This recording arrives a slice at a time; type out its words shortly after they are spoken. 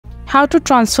How to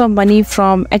transfer money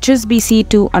from HSBC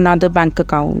to another bank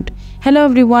account. Hello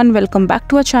everyone, welcome back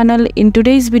to our channel. In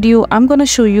today's video, I'm going to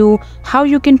show you how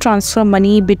you can transfer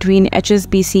money between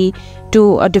HSBC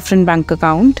to a different bank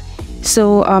account.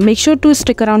 So make sure to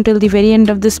stick around till the very end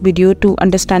of this video to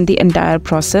understand the entire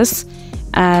process.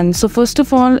 And so first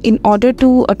of all, in order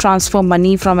to transfer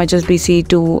money from HSBC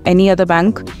to any other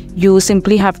bank, you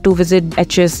simply have to visit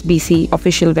HSBC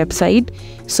official website.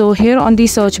 So here on the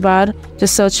search bar,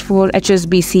 just search for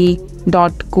hsbc.co.uk.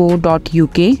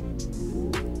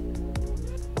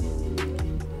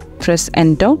 Press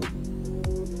enter.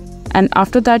 And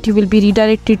after that, you will be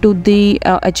redirected to the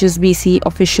HSBC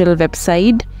official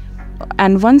website.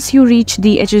 And once you reach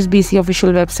the HSBC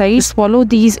official website, just follow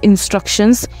these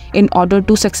instructions in order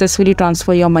to successfully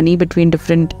transfer your money between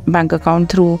different bank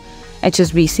accounts through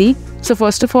HSBC. So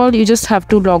first of all, you just have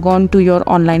to log on to your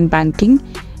online banking,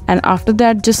 and after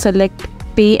that just select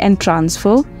pay and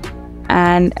transfer,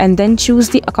 and then choose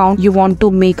the account you want to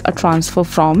make a transfer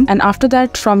from. And after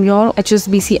that, from your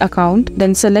HSBC account,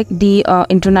 then select the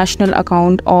international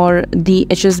account or the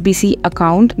HSBC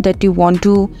account that you want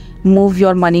to move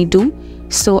your money to.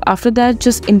 So after that,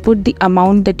 just input the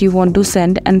amount that you want to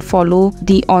send and follow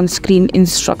the on-screen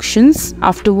instructions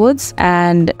afterwards.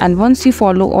 And once you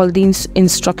follow all the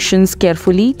instructions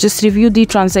carefully, just review the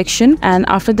transaction, and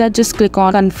after that just click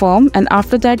on confirm, and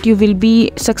after that you will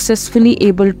be successfully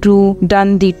able to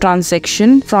done the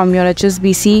transaction from your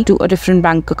HSBC to a different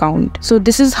bank account. So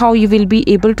this is how you will be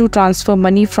able to transfer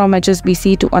money from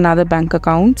HSBC to another bank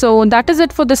account. So that is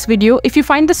it for this video. If you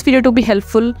find this video to be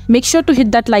helpful, make sure to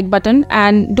hit that like button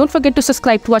and don't forget to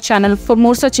subscribe to our channel for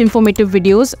more such informative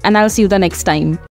videos, and I'll see you the next time.